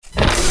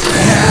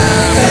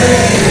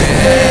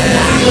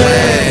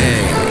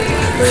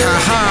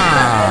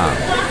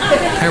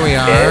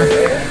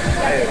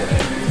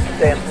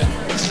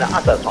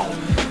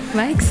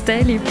Mike's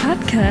Daily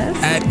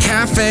Podcast. At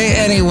Cafe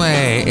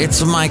Anyway.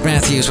 It's Mike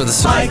Matthews with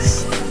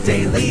Mike's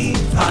Daily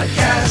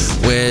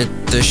Podcast. With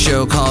the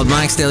show called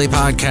Mike's Daily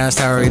Podcast.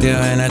 How are we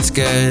doing? That's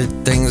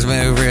good. Things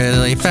move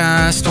really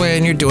fast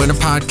when you're doing a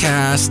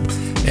podcast.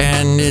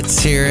 And it's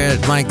here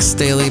at Mike's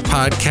Daily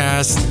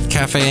Podcast,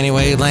 Cafe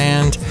Anyway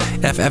land,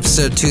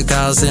 episode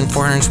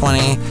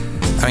 2420,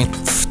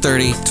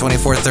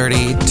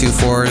 2430,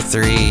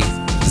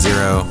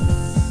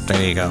 2430.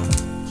 There you go.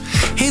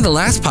 Hey, the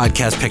last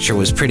podcast picture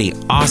was pretty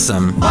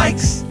awesome.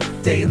 Mike's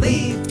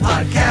Daily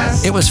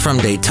Podcast. It was from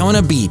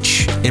Daytona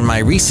Beach in my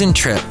recent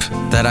trip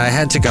that I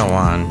had to go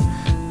on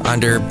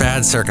under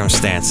bad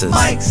circumstances.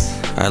 Mike's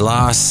I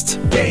lost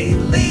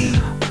Daily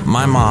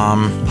my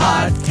mom.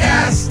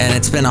 Podcast. And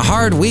it's been a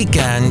hard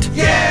weekend.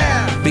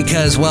 Yeah!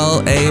 Because,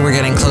 well, A, we're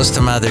getting close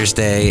to Mother's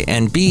Day,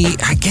 and B,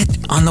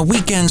 on the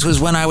weekends was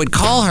when I would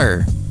call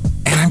her.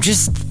 And I'm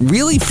just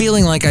really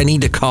feeling like I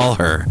need to call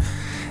her.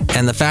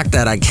 And the fact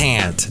that I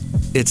can't,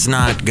 it's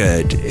not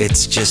good.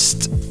 It's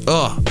just,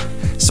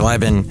 So I've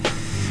been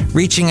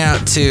reaching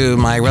out to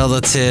my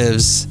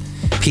relatives,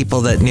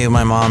 people that knew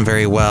my mom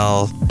very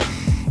well,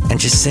 and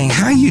just saying,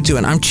 how are you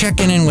doing? I'm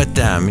checking in with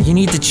them. You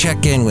need to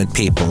check in with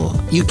people.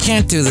 You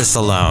can't do this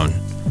alone.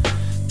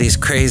 These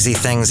crazy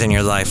things in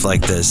your life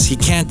like this. You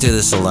can't do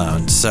this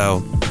alone. So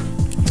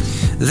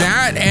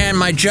that and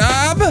my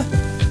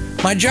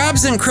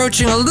job's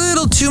encroaching a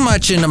little too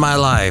much into my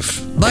life.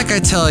 Like I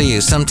tell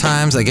you,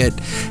 sometimes I get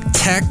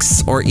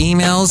texts or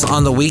emails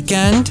on the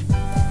weekend,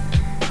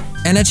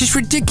 and it's just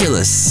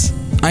ridiculous.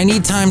 I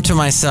need time to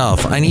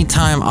myself. I need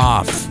time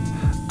off.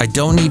 I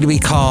don't need to be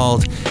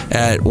called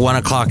at 1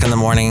 o'clock in the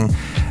morning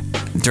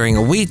during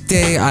a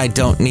weekday. I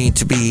don't need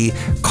to be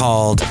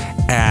called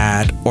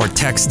at or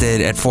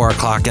texted at 4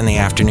 o'clock in the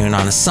afternoon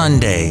on a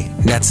Sunday.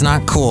 That's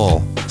not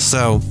cool.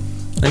 So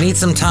I need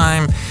some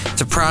time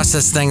to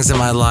process things in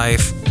my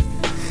life,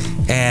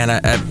 and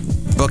I'm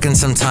booking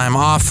some time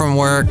off from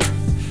work.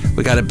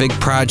 We got a big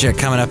project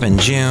coming up in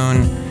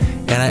June,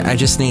 and I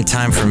just need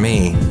time for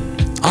me.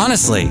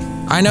 Honestly,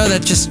 I know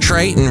that's just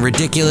trite and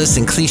ridiculous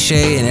and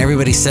cliche and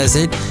everybody says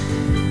it,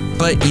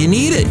 but you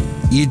need it.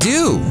 You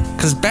do,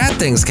 because bad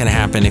things can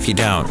happen if you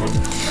don't.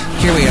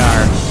 Here we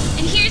are.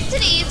 And here's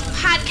today's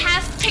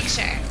podcast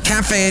picture.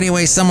 Cafe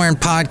Anyway, somewhere in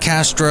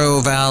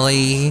Podcastro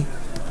Valley,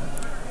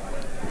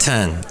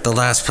 10, the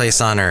last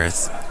place on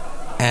earth.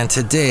 And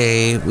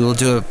today we will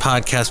do a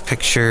podcast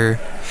picture.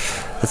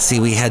 Let's see,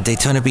 we had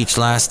Daytona Beach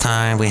last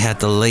time. We had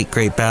the late,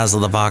 great Basil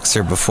the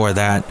Boxer before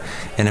that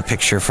in a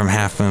picture from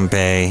Half Moon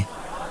Bay.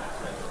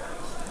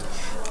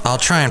 I'll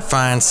try and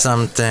find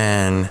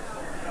something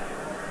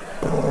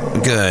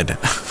good.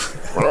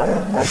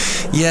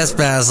 Yes,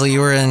 Basil, you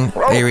were in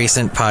a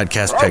recent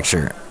podcast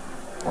picture.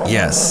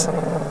 Yes.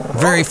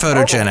 Very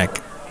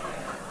photogenic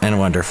and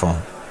wonderful.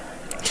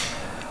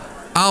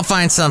 I'll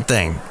find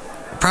something.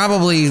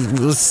 Probably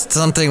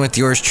something with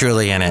yours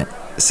truly in it.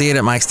 See it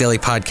at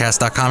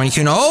mikesdailypodcast.com, and you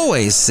can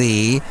always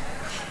see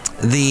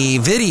the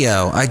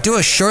video. I do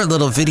a short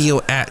little video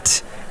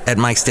at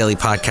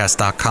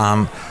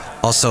mikesdailypodcast.com,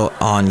 also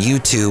on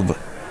YouTube,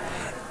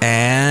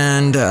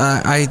 and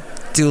I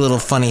do little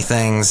funny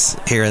things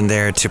here and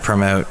there to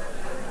promote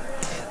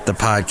the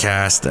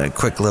podcast. A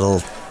quick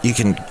little, you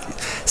can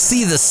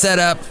see the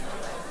setup.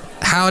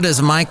 How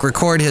does Mike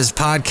record his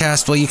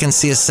podcast? Well, you can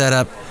see a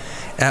setup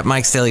at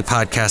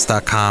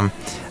mikesdailypodcast.com.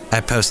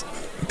 I post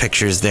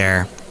pictures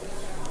there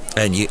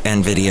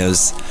and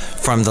videos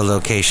from the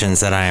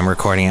locations that I am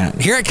recording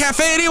at. Here at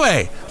Cafe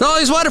Anyway, with all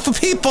these wonderful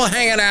people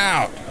hanging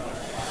out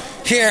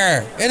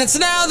here. And it's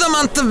now the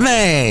month of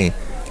May.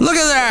 Look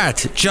at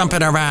that,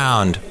 jumping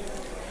around.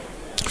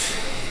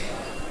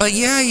 But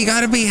yeah, you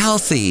gotta be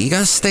healthy. You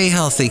gotta stay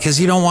healthy,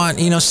 because you don't want,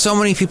 so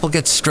many people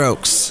get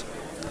strokes.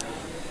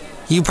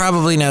 You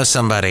probably know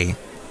somebody.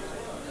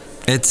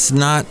 It's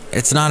not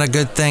a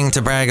good thing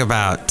to brag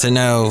about, to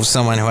know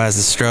someone who has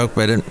a stroke,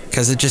 but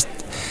because it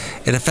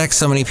affects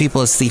so many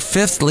people. It's the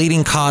 5th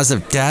leading cause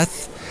of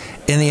death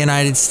in the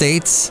United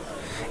States.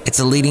 It's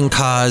a leading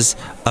cause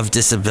of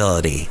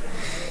disability.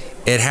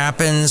 It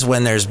happens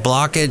when there's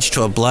blockage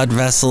to a blood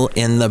vessel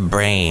in the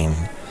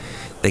brain.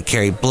 They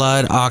carry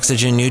blood,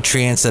 oxygen,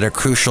 nutrients that are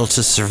crucial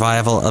to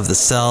survival of the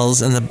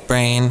cells in the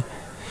brain.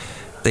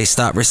 They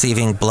stop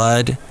receiving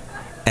blood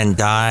and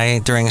die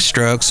during a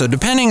stroke. So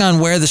depending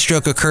on where the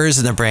stroke occurs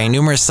in the brain,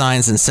 numerous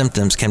signs and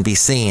symptoms can be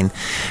seen.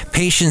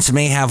 Patients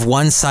may have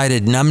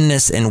one-sided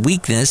numbness and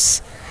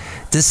weakness.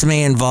 This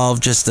may involve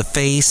just the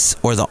face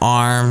or the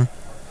arm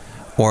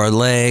or a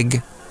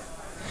leg.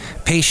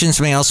 Patients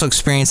may also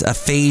experience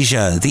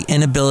aphasia, the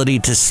inability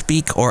to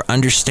speak or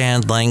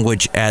understand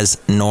language as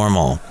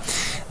normal.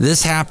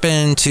 This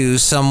happened to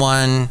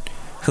someone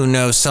who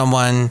knows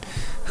someone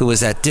who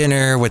was at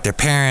dinner with their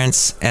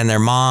parents and their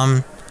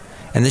mom.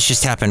 And this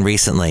just happened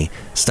recently.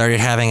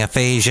 Started having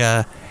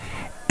aphasia,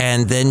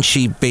 and then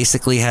she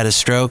basically had a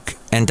stroke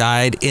and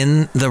died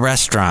in the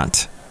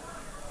restaurant.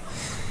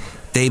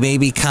 They may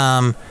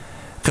become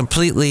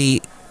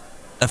completely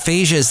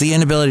aphasia is the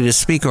inability to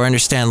speak or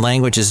understand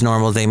language is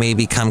normal. They may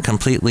become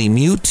completely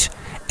mute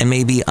and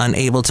may be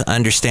unable to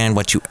understand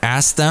what you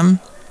ask them.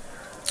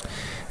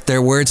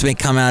 Their words may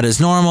come out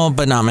as normal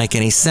but not make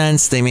any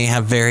sense. They may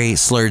have very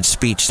slurred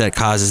speech that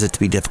causes it to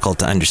be difficult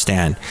to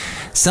understand.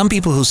 Some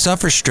people who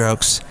suffer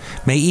strokes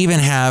may even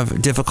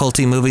have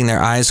difficulty moving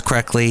their eyes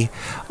correctly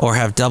or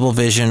have double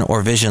vision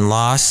or vision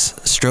loss.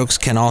 Strokes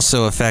can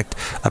also affect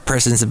a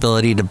person's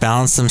ability to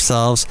balance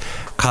themselves,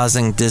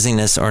 causing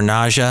dizziness or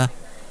nausea.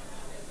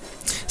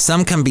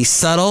 Some can be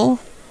subtle,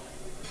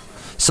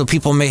 so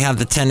people may have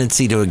the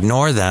tendency to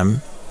ignore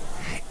them.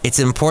 It's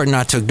important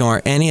not to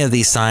ignore any of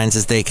these signs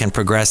as they can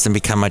progress and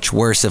become much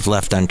worse if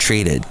left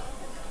untreated.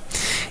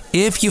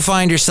 If you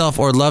find yourself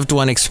or loved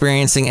one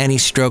experiencing any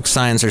stroke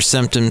signs or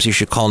symptoms, you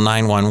should call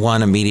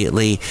 911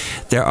 immediately.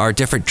 There are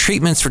different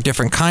treatments for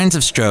different kinds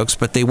of strokes,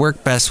 but they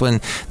work best when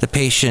the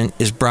patient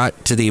is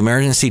brought to the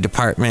emergency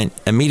department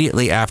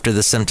immediately after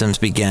the symptoms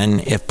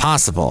begin, if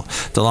possible.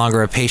 The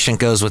longer a patient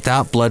goes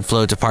without blood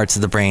flow to parts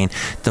of the brain,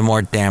 the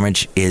more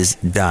damage is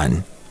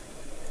done.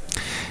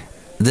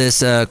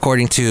 This,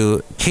 according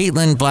to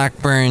Caitlin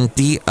Blackburn,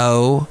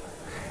 D.O.,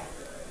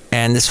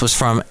 and this was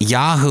from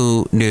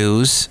Yahoo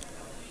News.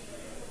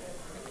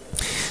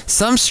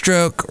 Some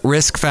stroke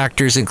risk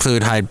factors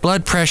include high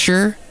blood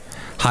pressure,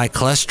 high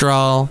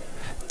cholesterol,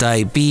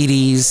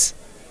 diabetes,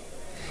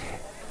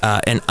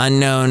 an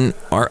unknown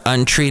or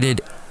untreated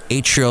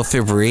atrial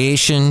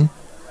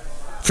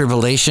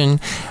fibrillation,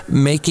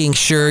 making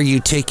sure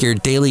you take your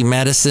daily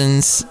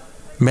medications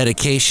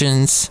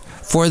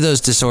for those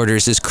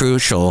disorders is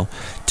crucial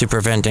to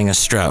preventing a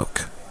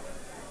stroke.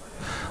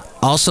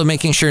 Also,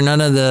 making sure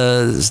none of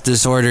the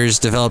disorders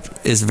develop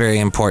is very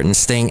important.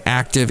 Staying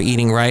active,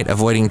 eating right,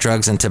 avoiding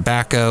drugs and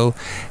tobacco,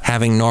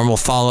 having normal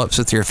follow-ups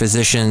with your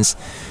physicians,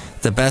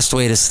 the best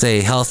way to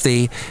stay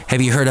healthy.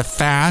 Have you heard of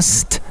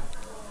FAST?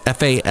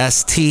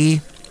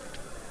 F-A-S-T?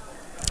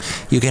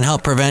 You can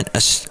help prevent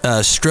a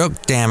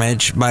stroke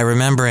damage by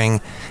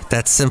remembering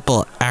that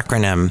simple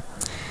acronym,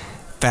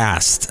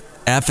 FAST.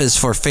 F is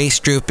for face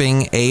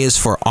drooping, A is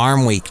for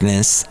arm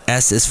weakness,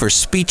 S is for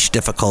speech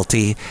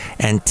difficulty,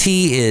 and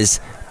T is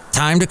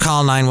time to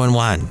call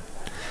 911.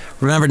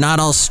 Remember,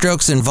 not all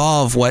strokes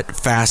involve what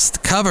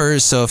FAST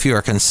covers, so if you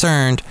are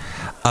concerned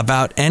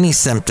about any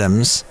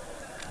symptoms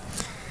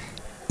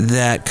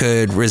that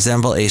could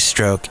resemble a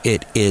stroke,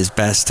 it is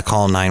best to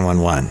call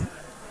 911.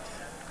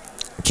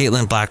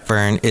 Caitlin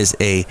Blackburn is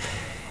a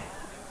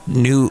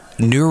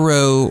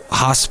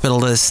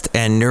neurohospitalist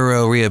and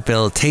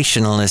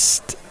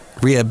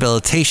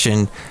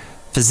rehabilitation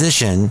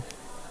physician.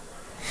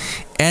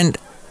 And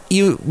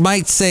you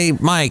might say,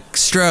 Mike,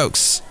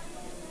 strokes.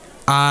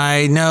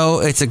 I know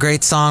it's a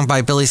great song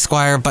by Billy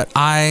Squier, but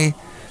I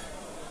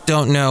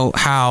don't know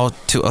how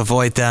to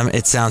avoid them.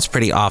 It sounds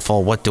pretty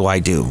awful. What do I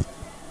do?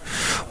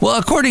 Well,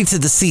 according to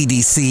the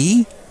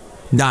CDC.gov,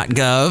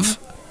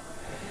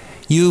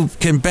 you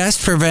can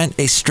best prevent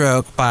a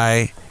stroke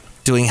by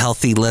doing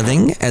healthy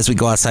living. As we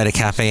go outside a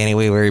cafe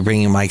anyway, we're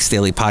bringing Mike's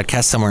Daily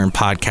Podcast somewhere in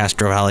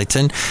Podcastro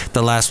Alleyton,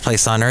 the last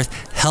place on earth.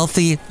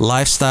 Healthy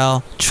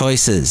lifestyle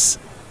choices.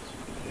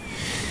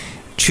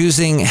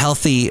 Choosing a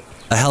healthy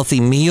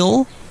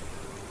meal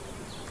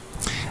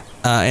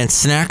and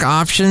snack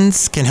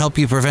options can help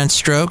you prevent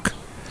stroke.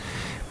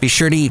 Be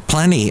sure to eat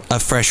plenty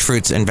of fresh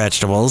fruits and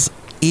vegetables.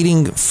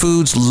 Eating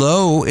foods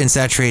low in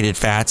saturated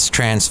fats,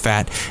 trans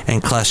fat,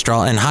 and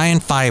cholesterol, and high in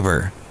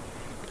fiber.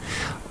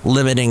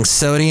 Limiting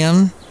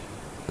sodium,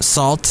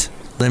 salt,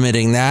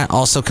 limiting that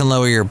also can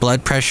lower your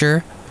blood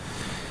pressure.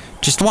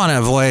 Just want to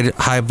avoid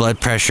high blood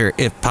pressure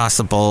if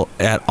possible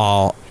at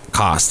all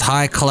costs.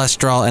 High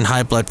cholesterol and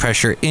high blood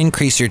pressure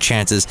increase your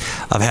chances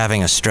of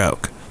having a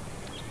stroke.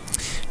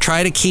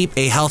 Try to keep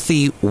a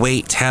healthy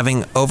weight.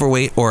 Having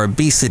overweight or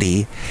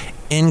obesity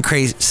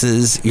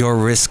increases your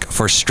risk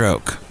for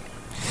stroke.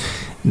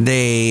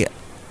 They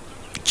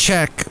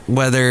check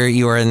whether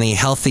you are in the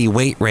healthy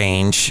weight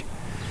range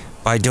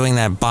by doing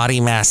that body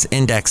mass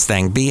index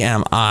thing,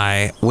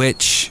 BMI,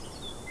 which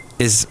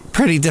is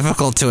pretty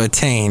difficult to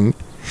attain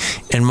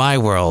in my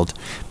world.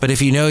 But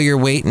if you know your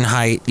weight and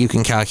height, you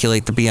can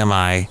calculate the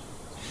BMI.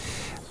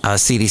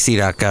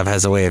 CDC.gov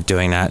has a way of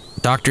doing that.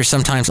 Doctors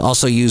sometimes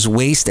also use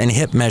waist and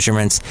hip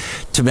measurements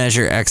to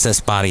measure excess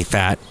body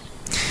fat.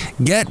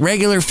 Get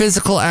regular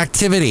physical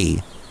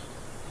activity.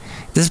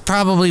 This is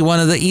probably one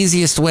of the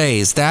easiest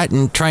ways, that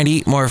and trying to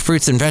eat more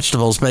fruits and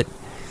vegetables. But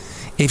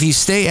if you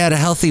stay at a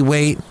healthy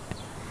weight,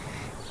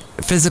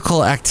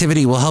 physical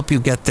activity will help you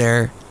get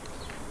there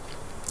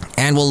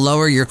and will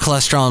lower your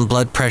cholesterol and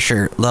blood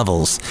pressure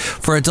levels.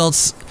 For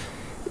adults,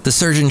 the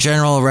Surgeon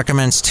General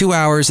recommends 2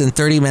 hours and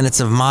 30 minutes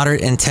of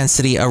moderate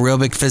intensity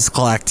aerobic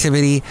physical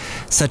activity,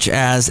 such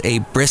as a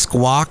brisk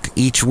walk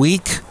each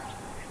week.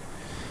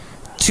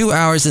 2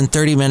 hours and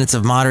 30 minutes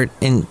of moderate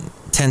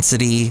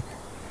intensity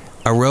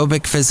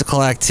aerobic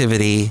physical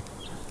activity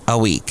a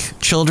week.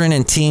 Children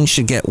and teens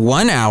should get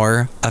 1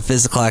 hour of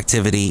physical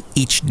activity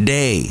each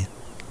day.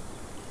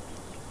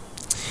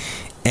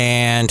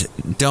 And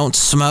don't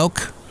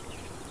smoke.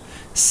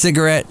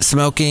 Cigarette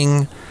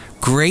smoking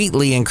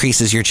greatly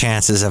increases your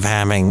chances of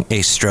having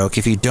a stroke.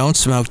 If you don't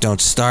smoke,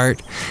 don't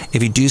start.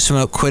 If you do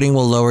smoke, quitting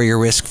will lower your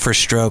risk for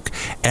stroke.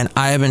 And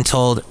I have been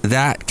told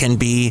that can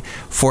be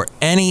for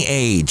any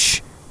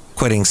age,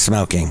 quitting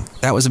smoking.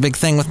 That was a big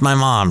thing with my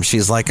mom.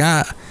 She's like,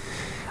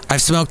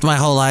 I've smoked my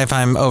whole life.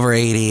 I'm over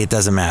 80. It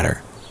doesn't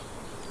matter.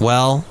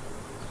 Well,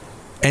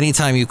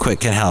 anytime you quit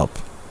can help.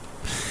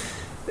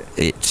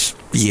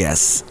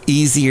 Yes,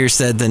 easier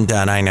said than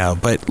done, I know.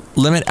 But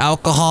limit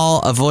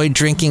alcohol, avoid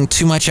drinking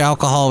too much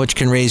alcohol, which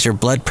can raise your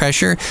blood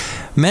pressure.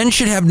 Men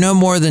should have no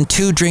more than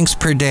 2 drinks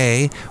per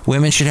day.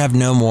 Women should have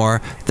no more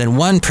than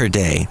 1 per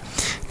day.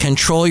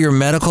 Control your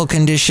medical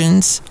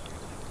conditions.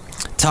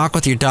 Talk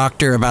with your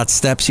doctor about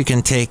steps you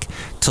can take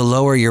to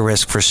lower your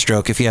risk for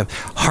stroke. If you have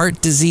heart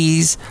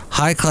disease,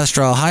 high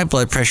cholesterol, high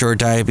blood pressure, or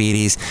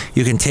diabetes,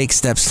 you can take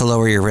steps to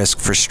lower your risk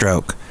for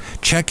stroke.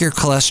 Check your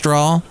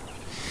cholesterol.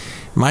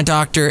 My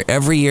doctor,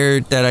 every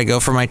year that I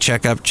go for my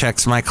checkup,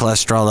 checks my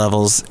cholesterol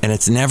levels, and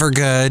it's never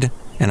good.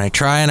 And I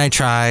try, and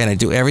I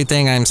do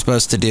everything I'm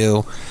supposed to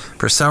do.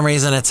 For some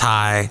reason, it's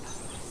high.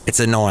 It's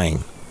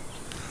annoying.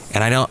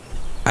 And I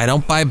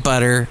don't buy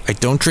butter. I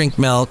don't drink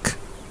milk.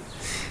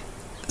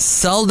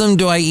 Seldom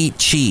do I eat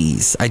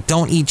cheese. I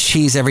don't eat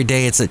cheese every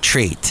day. It's a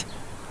treat.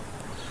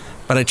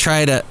 But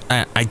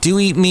I do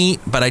eat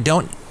meat, but I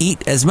don't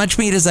eat as much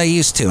meat as I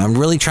used to. I'm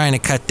really trying to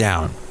cut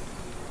down.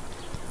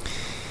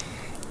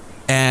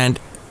 And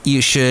you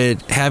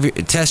should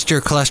test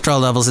your cholesterol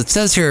levels. It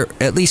says here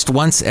at least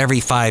once every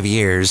 5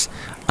 years.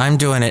 I'm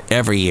doing it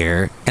every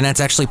year, and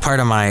that's actually part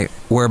of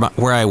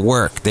where I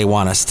work. They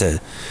want us to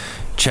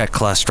check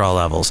cholesterol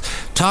levels.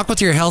 Talk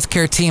with your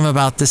healthcare team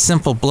about this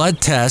simple blood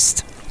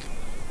test.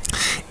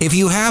 If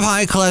you have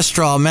high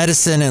cholesterol,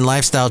 medicine and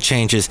lifestyle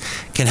changes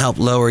can help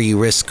lower your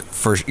risk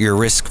for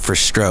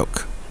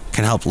stroke.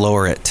 Can help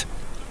lower it.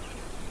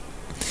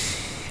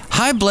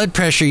 High blood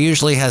pressure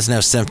usually has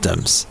no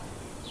symptoms.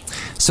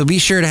 So be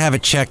sure to have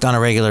it checked on a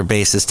regular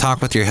basis.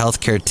 Talk with your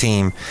healthcare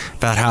team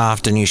about how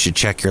often you should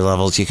check your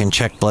levels. You can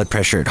check blood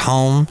pressure at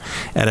home,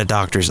 at a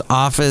doctor's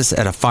office,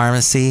 at a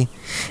pharmacy.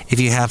 If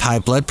you have high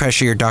blood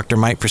pressure, your doctor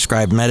might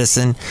prescribe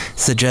medicine,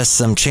 suggest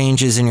some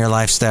changes in your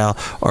lifestyle,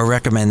 or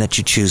recommend that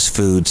you choose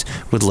foods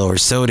with lower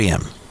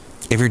sodium.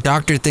 If your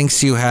doctor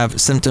thinks you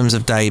have symptoms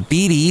of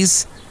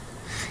diabetes,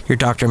 your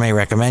doctor may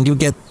recommend you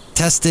get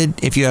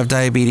tested. If you have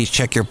diabetes,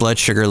 check your blood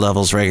sugar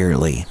levels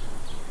regularly.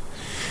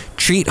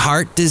 Treat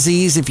heart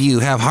disease. If you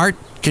have heart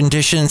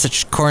conditions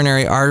such as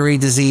coronary artery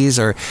disease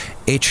or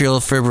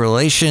atrial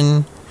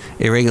fibrillation,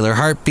 irregular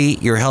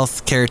heartbeat, your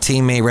healthcare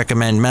team may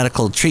recommend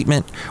medical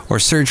treatment or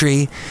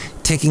surgery.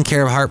 Taking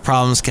care of heart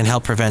problems can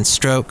help prevent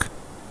stroke.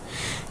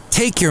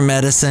 Take your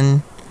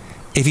medicine.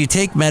 If you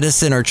take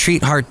medicine or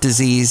treat heart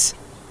disease,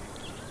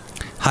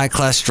 high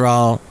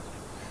cholesterol,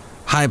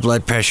 high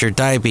blood pressure,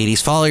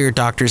 diabetes, follow your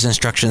doctor's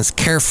instructions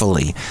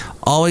carefully.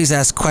 Always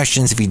ask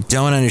questions if you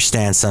don't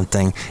understand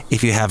something,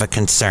 if you have a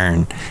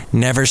concern.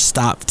 Never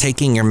stop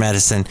taking your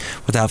medicine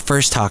without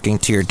first talking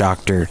to your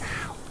doctor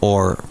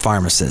or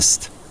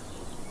pharmacist.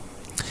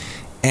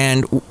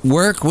 And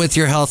work with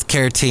your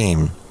healthcare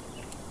team.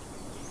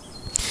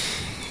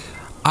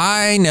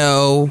 I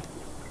know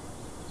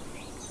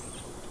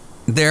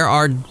there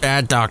are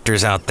bad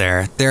doctors out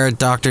there. There are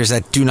doctors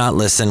that do not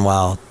listen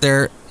well.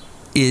 There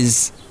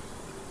is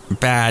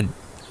bad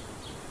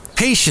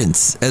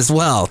patients as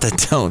well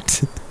that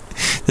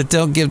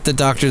don't give the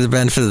doctor the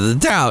benefit of the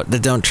doubt,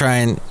 that don't try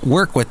and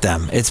work with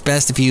them. It's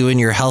best if you and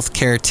your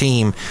healthcare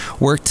team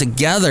work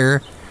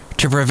together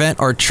to prevent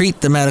or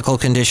treat the medical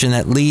condition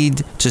that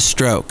lead to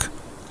stroke.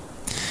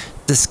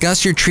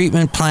 Discuss your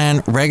treatment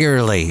plan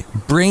regularly.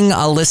 Bring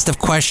a list of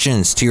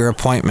questions to your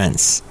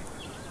appointments.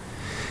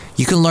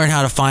 You can learn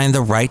how to find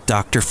the right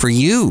doctor for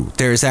you.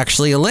 There's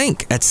actually a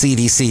link at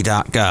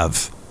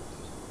cdc.gov.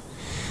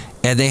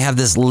 And they have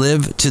this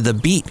Live to the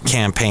Beat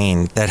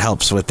campaign that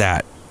helps with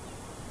that.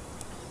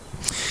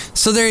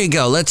 So there you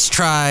go. Let's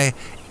try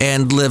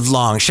and live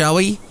long, shall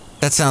we?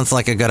 That sounds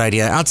like a good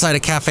idea. Outside a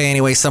cafe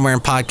anyway, somewhere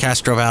in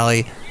Podcastro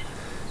Valley.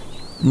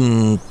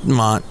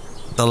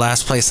 The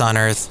last place on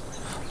earth.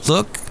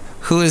 Look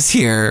who is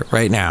here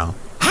right now.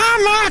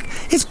 Hi, Mark.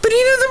 It's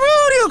Benita the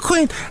Rodeo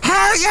Queen.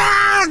 How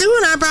y'all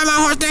doing? I brought my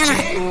horse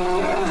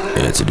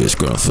down. It's a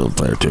disgruntled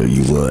player, tell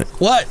you what.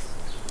 What?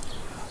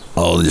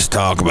 All this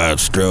talk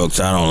about strokes,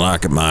 I don't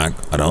like it, Mike.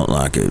 I don't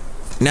like it.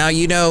 Now,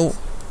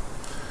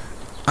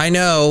 I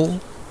know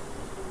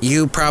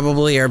you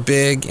probably are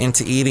big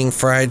into eating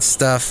fried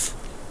stuff.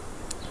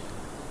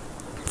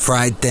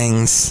 Fried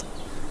things.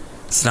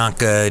 It's not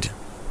good.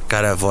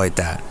 Gotta avoid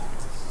that.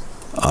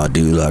 I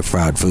do like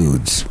fried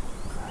foods.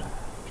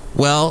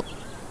 Well,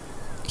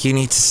 you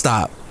need to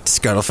stop,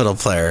 Disgruntled Fiddle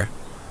Player.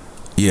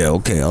 Yeah,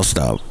 okay, I'll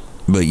stop.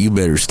 But you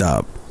better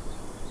stop.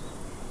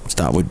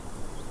 Stop with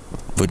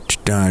what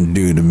you're trying to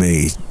do to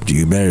me.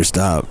 You better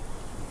stop.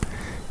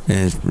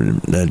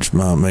 That's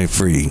me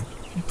free.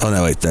 Oh,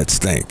 no, wait, that's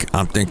Think.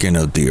 I'm thinking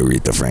of the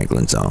Aretha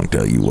Franklin song,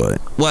 tell you what.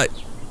 What?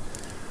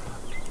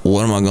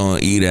 What am I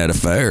going to eat at a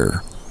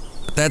fair?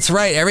 That's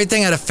right.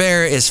 Everything at a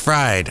fair is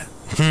fried.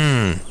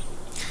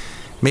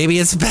 Maybe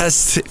it's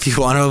best if you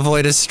want to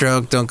avoid a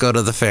stroke, don't go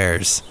to the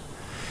fairs.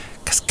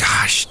 Because,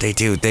 gosh, they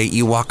do.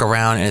 You walk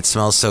around and it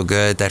smells so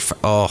good that,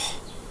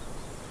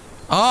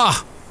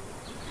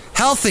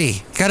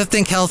 healthy. Got to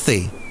think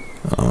healthy.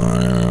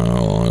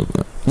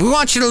 We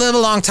want you to live a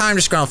long time,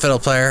 disgruntled fiddle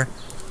player.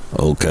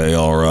 Okay,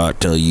 all right.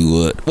 Tell you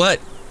what. What?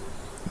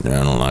 I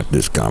don't like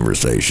this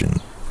conversation.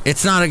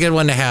 It's not a good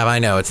one to have. I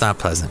know, it's not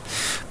pleasant.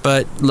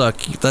 But,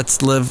 look,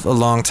 let's live a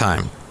long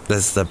time.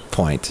 That's the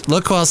point.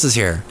 Look who else is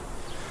here.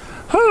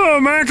 Hello,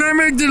 man. Can I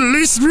make the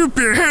least root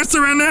beer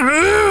hairstyle right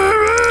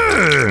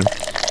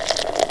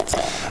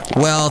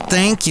now? Well,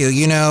 thank you.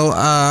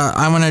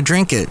 I'm going to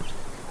drink it.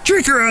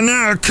 Drink it right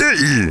now. I'll cut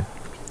you.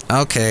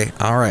 Okay,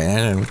 all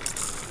right.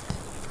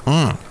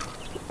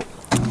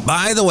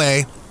 By the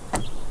way,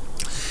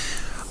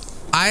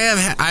 I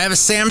have a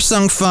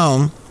Samsung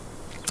phone,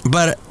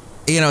 but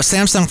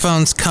Samsung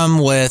phones come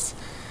with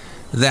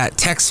that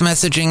text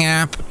messaging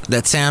app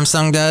that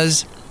Samsung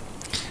does.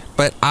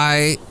 But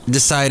I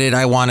decided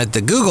I wanted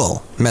the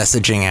Google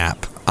messaging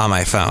app on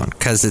my phone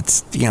because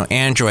it's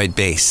Android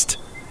based.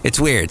 It's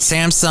weird.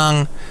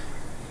 Samsung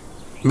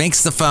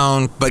makes the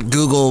phone, but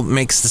Google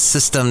makes the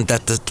system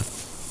that the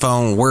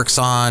phone works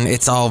on.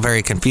 It's all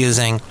very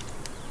confusing.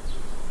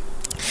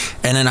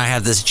 And then I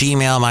have this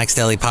Gmail, Mike's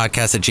Daily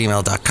Podcast at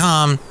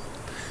gmail.com.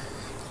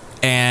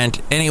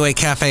 And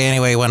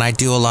anyway, when I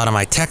do a lot of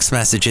my text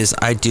messages,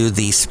 I do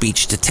the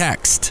speech to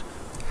text.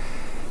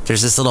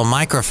 There's this little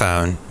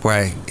microphone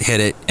where I hit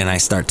it and I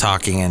start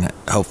talking and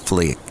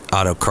hopefully it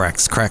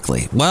autocorrects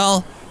correctly.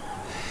 Well,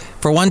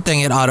 for one thing,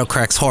 it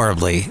autocorrects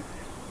horribly.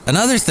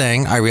 Another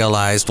thing I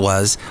realized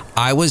was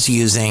I was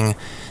using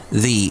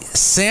the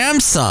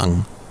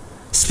Samsung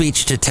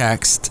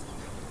speech-to-text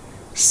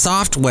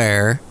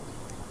software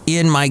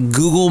in my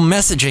Google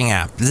messaging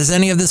app. Does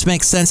any of this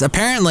make sense?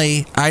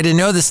 Apparently, I didn't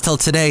know this till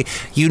today,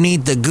 you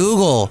need the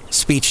Google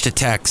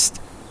speech-to-text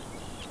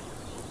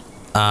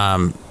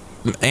and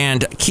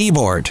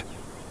keyboard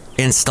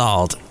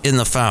installed in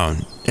the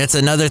phone. It's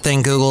another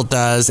thing Google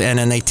does, and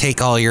then they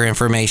take all your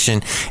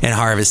information and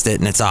harvest it,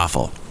 and it's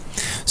awful.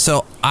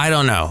 So, I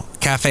don't know.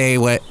 Cafe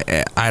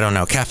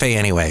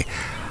anyway.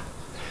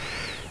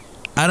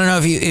 I don't know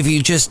if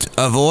you just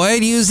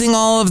avoid using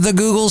all of the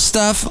Google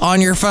stuff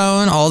on your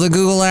phone, all the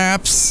Google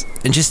apps,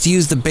 and just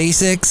use the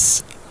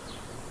basics,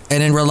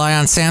 and then rely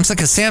on Samsung,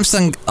 because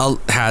Samsung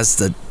has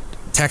the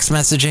text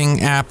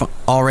messaging app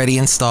already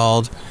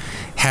installed,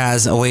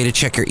 has a way to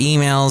check your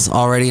emails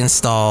already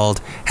installed,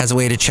 has a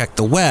way to check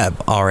the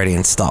web already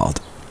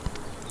installed.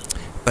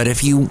 But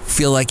if you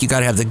feel like you got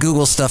to have the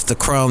Google stuff, the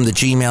Chrome, the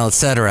Gmail,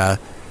 etc.,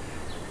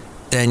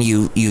 then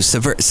you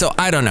subvert. So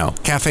I don't know.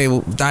 Cafe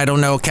anyway. I don't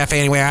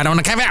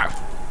know. Cafe.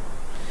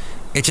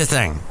 It's a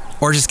thing.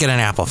 Or just get an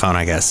Apple phone,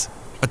 I guess.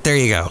 But there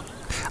you go.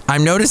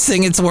 I'm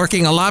noticing it's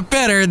working a lot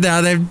better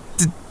now. They've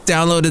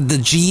downloaded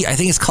the I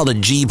think it's called a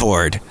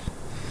Gboard.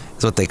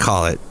 Is what they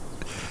call it.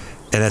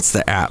 And that's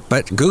the app.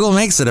 But Google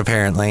makes it,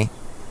 apparently.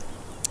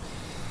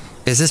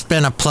 Has this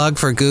been a plug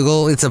for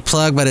Google? It's a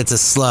plug, but it's a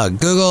slug.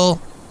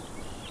 Google,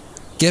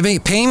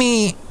 pay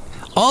me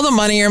all the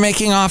money you're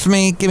making off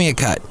me. Give me a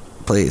cut,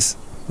 please.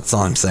 That's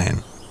all I'm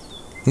saying.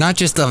 Not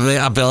just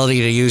the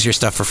ability to use your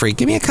stuff for free.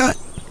 Give me a cut.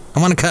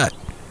 I want a cut.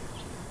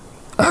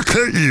 I'll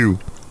cut you.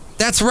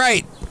 That's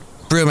right,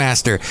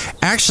 Brewmaster.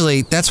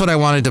 Actually, that's what I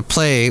wanted to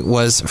play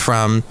was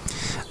from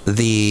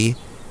the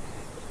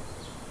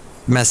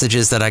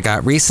messages that I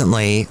got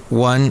recently.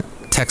 One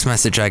text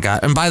message I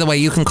got, and by the way,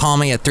 you can call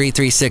me at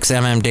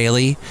 336mm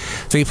daily.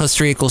 3 +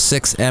 3 =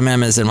 6.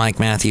 MM as in Mike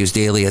Matthews,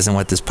 daily as in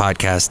what this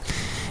podcast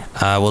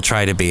will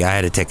try to be. I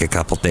had to take a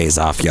couple days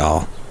off,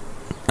 y'all.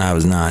 I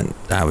was not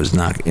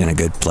in a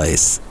good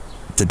place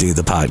to do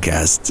the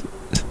podcast.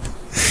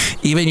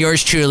 Even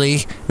yours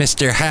truly,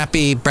 Mr.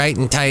 Happy, bright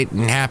and tight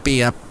and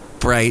happy,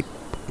 upright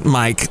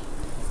Mike,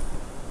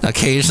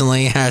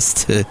 occasionally has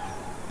to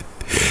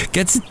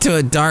gets to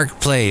a dark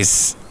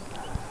place,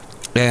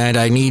 and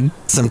I need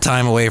some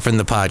time away from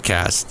the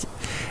podcast.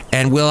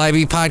 And will I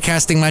be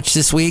podcasting much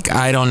this week?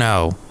 I don't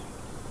know.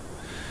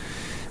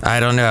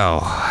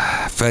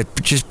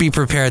 But just be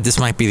prepared. This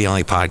might be the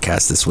only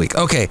podcast this week.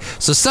 Okay,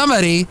 so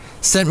somebody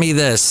sent me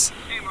this.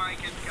 Hey, Mike,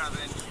 it's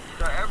Kevin.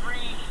 So every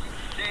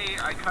day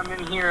I come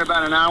in here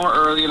about an hour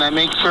early, and I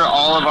make sure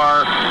all of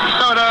our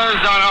sodas,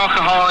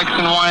 non-alcoholics,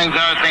 and wines,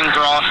 and other things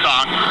are all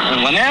stocked.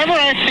 And whenever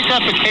I pick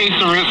up a case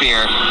of root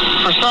beer,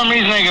 for some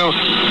reason I go,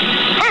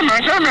 "Hey,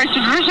 Mike, I make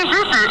the delicious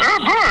root beer. Oh,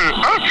 boy,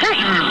 I'll kiss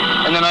you."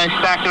 And then I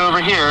stack it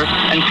over here,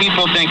 and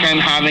people think I'm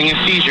having a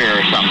seizure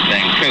or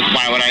something, because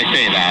why would I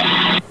say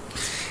that?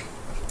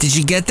 Did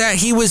you get that?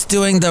 He was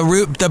doing the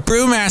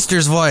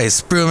Brewmaster's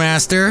voice.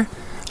 Brewmaster.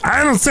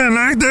 I don't sound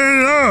like that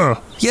at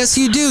all. Yes,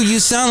 you do. You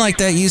sound like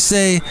that. You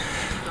say,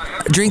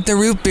 "Drink the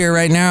root beer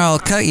right now, I'll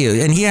cut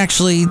you." And he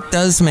actually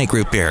does make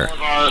root beer. All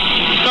of our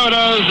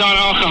sodas,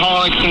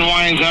 non-alcoholics, and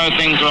wines, and other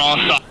things are all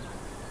stocked.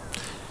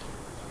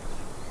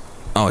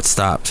 Oh, it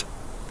stopped.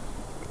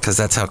 Because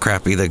that's how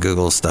crappy the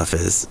Google stuff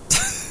is.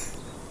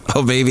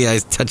 Oh, baby, I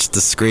touched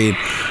the screen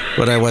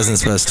when I wasn't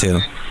supposed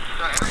to.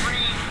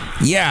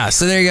 Yeah,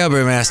 so there you go,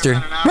 Brewmaster.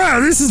 Wow,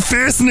 this is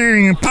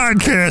fascinating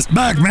podcast,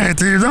 Buck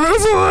Matthews. I'm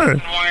for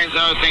it. Wines,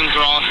 other things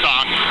are all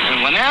stocked.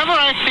 And whenever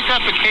I pick up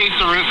a case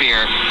of root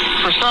beer,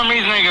 for some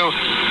reason I go,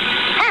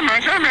 "Hi,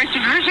 Mike, I make the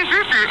delicious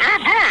root beer. Oh,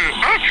 boy,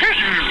 I'll treat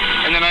you."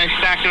 And then I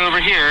stack it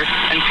over here,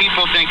 and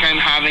people think I'm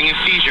having a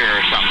seizure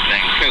or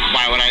something. Because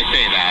why would I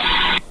say that?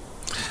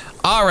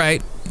 All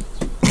right.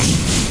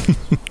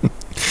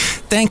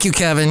 Thank you,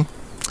 Kevin.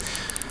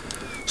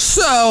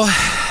 So,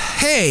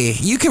 hey,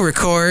 you can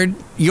record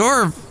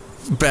your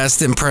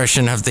best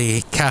impression of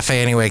the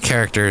Cafe Anyway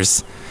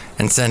characters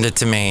and send it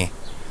to me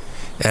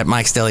at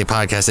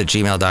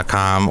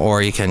mikesdailypodcast@gmail.com,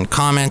 or you can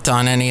comment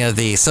on any of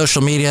the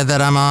social media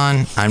that I'm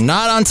on. I'm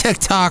not on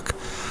TikTok,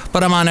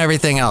 but I'm on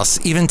everything else,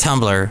 even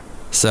Tumblr.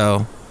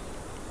 So,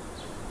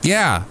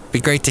 yeah, be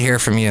great to hear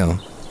from you.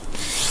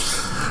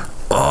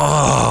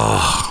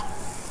 Oh,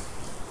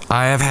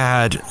 I have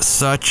had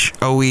such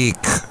a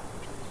week.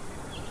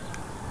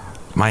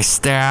 My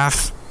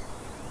staff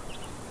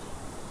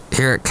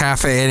here at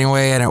Cafe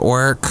Anyway and at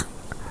work,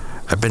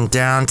 I've been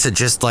down to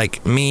just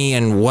like me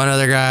and one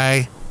other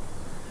guy.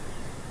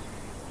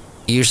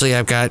 Usually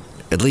I've got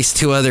at least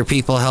two other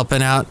people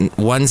helping out.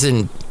 One's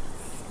in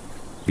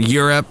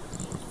Europe,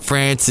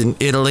 France,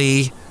 and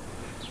Italy,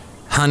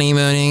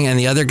 honeymooning, and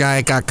the other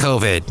guy got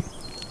COVID.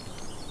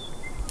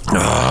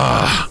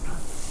 Ugh.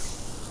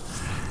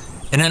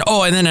 And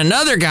then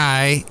another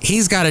guy,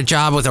 he's got a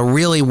job with a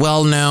really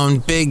well-known,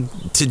 big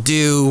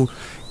to-do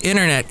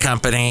internet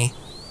company,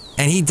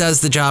 and he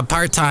does the job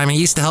part-time. He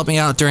used to help me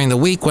out during the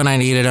week when I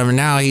needed him, and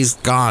now he's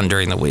gone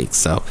during the week.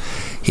 So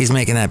he's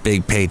making that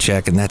big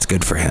paycheck, and that's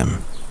good for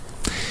him.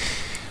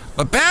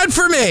 But bad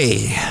for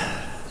me.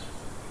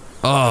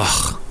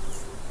 Ugh.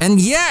 And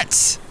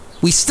yet,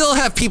 we still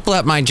have people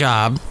at my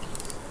job.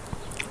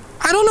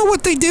 I don't know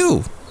what they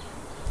do.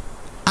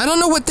 I don't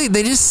know what they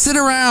just sit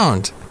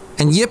around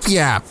and yip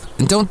yap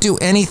and don't do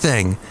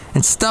anything.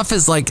 And stuff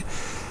is like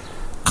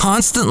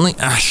constantly.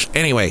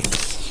 Anyway,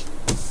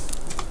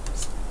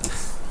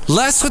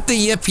 less with the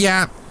yip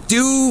yap.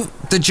 Do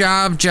the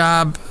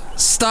job.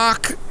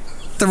 Stock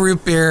the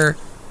root beer.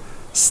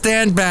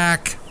 Stand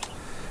back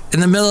in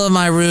the middle of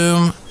my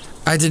room.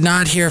 I did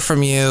not hear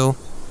from you.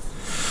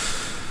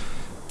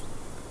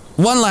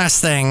 One last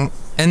thing,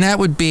 and that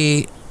would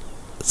be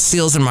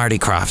Seals and Marty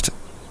Krofft.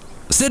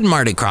 Sid and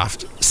Marty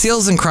Krofft.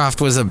 Seals and Krofft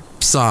was a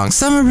song.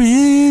 Summer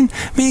rain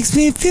makes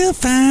me feel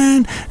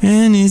fine,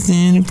 and it's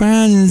in the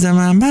presence of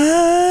my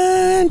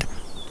mind.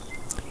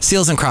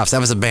 Seals and Krofft, that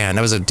was a band.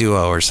 That was a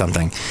duo or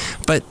something.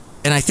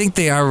 And I think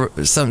the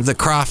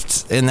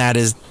Krofft in that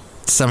is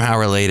somehow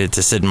related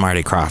to Sid and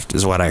Marty Krofft,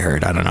 is what I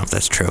heard. I don't know if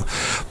that's true.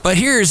 But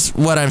here's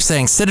what I'm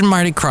saying. Sid and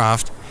Marty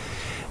Krofft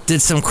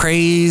did some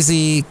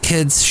crazy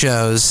kids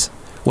shows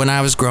when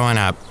I was growing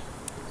up.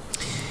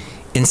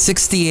 In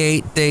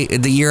 68,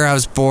 the year I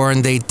was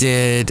born, they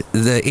did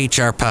the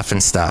H.R.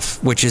 Puffin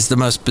stuff, which is the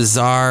most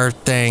bizarre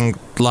thing,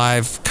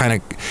 live kind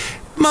of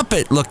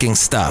Muppet-looking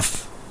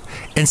stuff.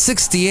 In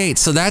 68,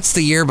 so that's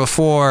the year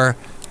before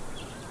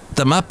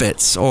the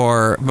Muppets,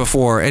 or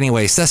before,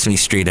 anyway, Sesame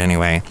Street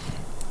anyway.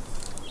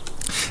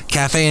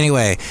 Cafe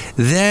Anyway.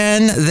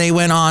 Then they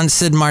went on,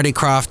 Sid and Marty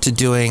Krofft,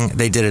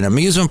 they did an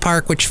amusement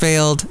park, which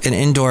failed, an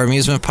indoor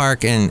amusement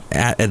park in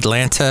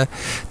Atlanta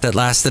that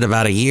lasted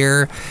about a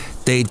year.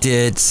 They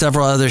did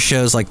several other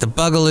shows like The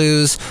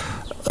Bugaloos,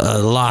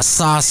 Lost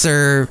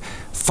Saucer,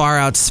 Far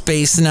Out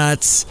Space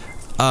Nuts,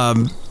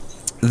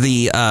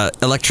 the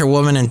Electra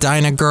Woman and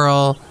Dyna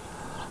Girl,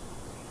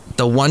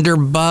 The Wonder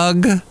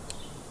Bug.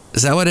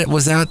 Is that what it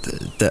was?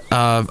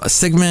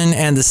 Sigmund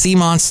and the Sea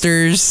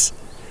Monsters.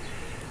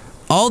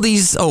 All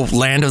these,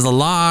 Land of the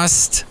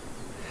Lost.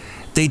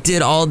 They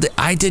did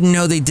I didn't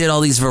know they did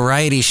all these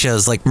variety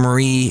shows like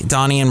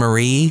Donnie and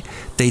Marie.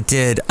 They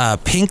did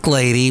Pink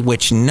Lady,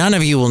 which none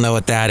of you will know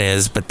what that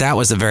is, but that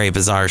was a very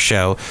bizarre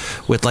show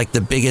with like the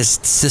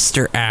biggest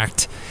sister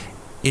act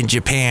in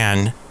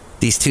Japan.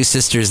 These two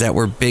sisters that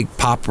were big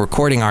pop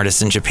recording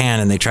artists in Japan,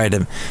 and they tried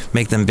to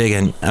make them big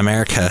in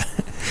America.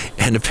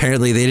 And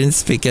apparently they didn't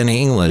speak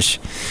any English,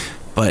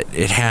 but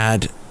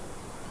it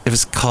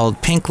was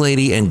called Pink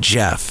Lady and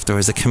Jeff. There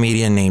was a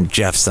comedian named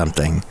Jeff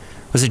something.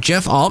 Was it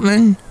Jeff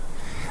Altman?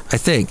 I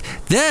think.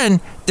 Then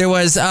there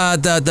was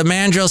the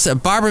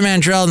Mandrell, Barbara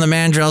Mandrell and the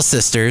Mandrell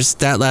sisters.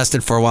 That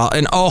lasted for a while.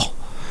 And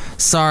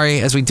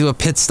sorry, as we do a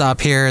pit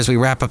stop here, as we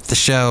wrap up the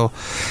show,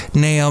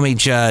 Naomi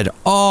Judd.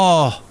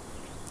 Oh,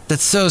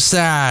 that's so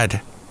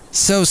sad.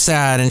 So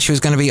sad. And she was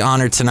going to be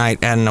honored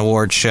tonight at an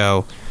award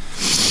show.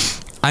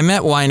 I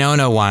met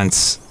Winona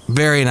once.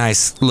 Very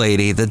nice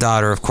lady. The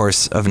daughter, of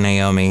course, of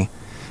Naomi.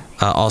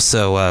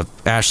 Also,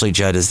 Ashley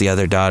Judd is the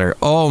other daughter.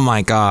 Oh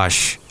my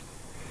gosh.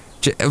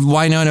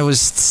 Winona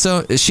was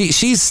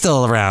she's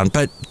still around,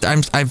 but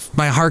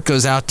my heart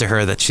goes out to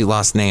her that she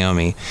lost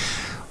Naomi.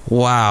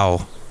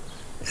 Wow.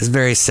 It's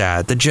very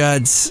sad. The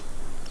Judds,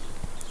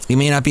 you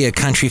may not be a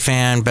country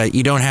fan, but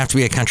you don't have to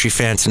be a country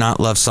fan to not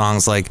love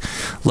songs like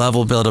Love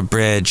Will Build a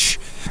Bridge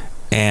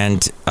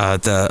and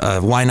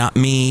Why Not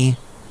Me.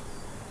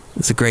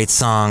 It's a great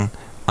song.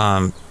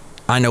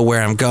 I know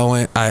where I'm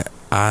going. I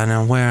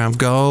know where I'm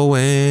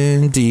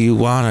going. Do you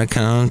want to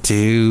come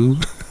too?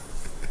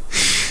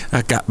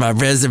 I got my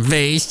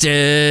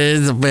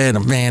reservations.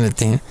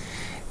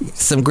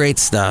 Some great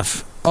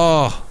stuff.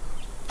 Oh,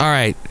 all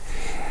right.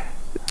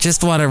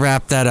 Just want to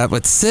wrap that up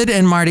with Sid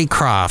and Marty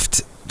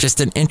Krofft.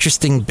 Just an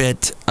interesting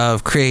bit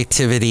of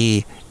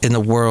creativity in the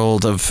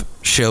world of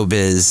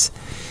showbiz.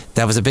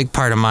 That was a big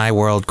part of my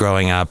world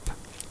growing up.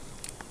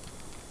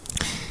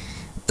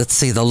 Let's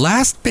see, the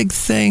last big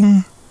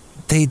thing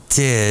they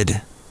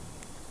did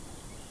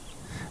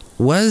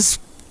was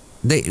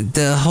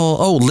the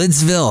whole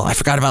Lidsville. I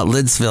forgot about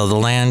Lidsville, the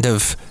land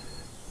of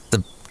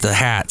the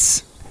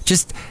hats.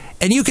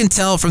 And you can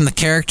tell from the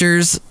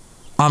characters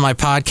on my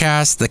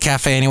podcast, the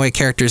Cafe Anyway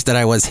characters, that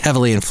I was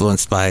heavily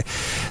influenced by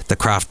the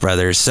Krofft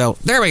brothers. So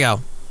there we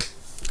go.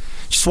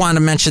 Just wanted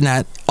to mention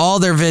that all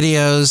their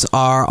videos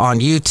are on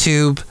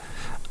YouTube.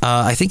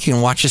 I think you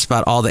can watch just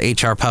about all the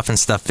HR Puffin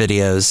Stuff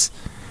videos.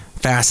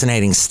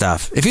 Fascinating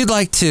stuff. If you'd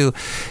like to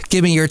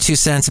give me your 2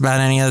 cents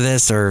about any of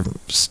this, or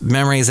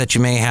memories that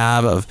you may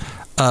have of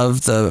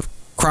the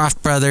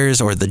Krofft brothers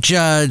or the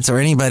Judds or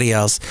anybody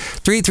else,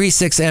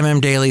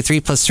 336MM Daily, 3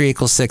 + 3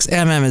 = 6.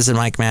 MM is in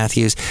Mike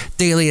Matthews.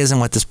 Daily isn't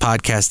what this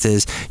podcast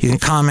is. You can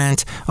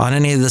comment on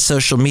any of the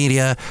social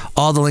media.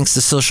 All the links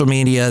to social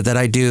media that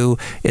I do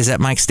is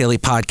at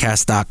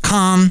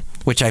mikesdailypodcast.com,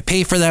 which I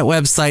pay for that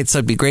website, so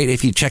it'd be great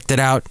if you checked it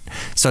out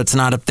so it's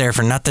not up there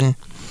for nothing.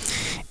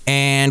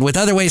 And with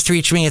other ways to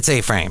reach me, it's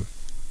A-Frame.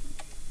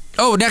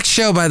 Oh, next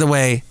show, by the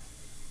way.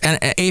 And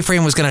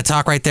A-Frame was going to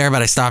talk right there,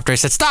 but I stopped her. I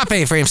said, stop,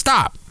 A-Frame,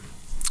 stop.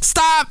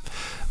 Stop.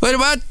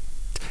 What?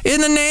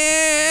 In the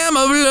name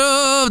of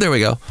love. There we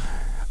go.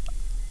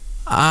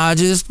 I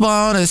just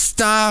want to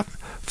stop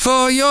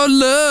for your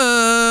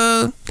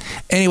love.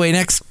 Anyway,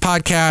 next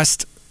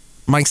podcast,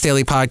 Mike's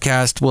Daily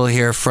Podcast, we'll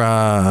hear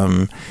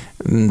from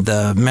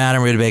the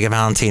Madam Rutabaga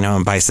Valentino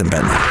and Bison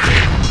Bentley.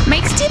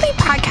 Mike's Daily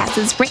Podcast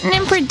is written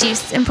and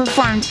produced and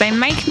performed by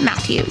Mike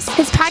Matthews.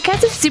 His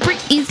podcast is super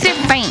easy to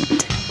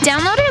find.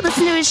 Download or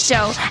listen to his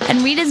show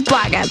and read his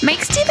blog at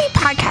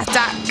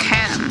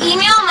mikesdailypodcast.com.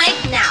 Email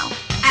Mike now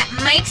at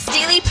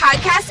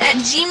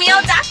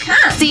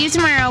mikesdailypodcast@gmail.com. See you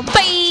tomorrow.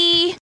 Bye!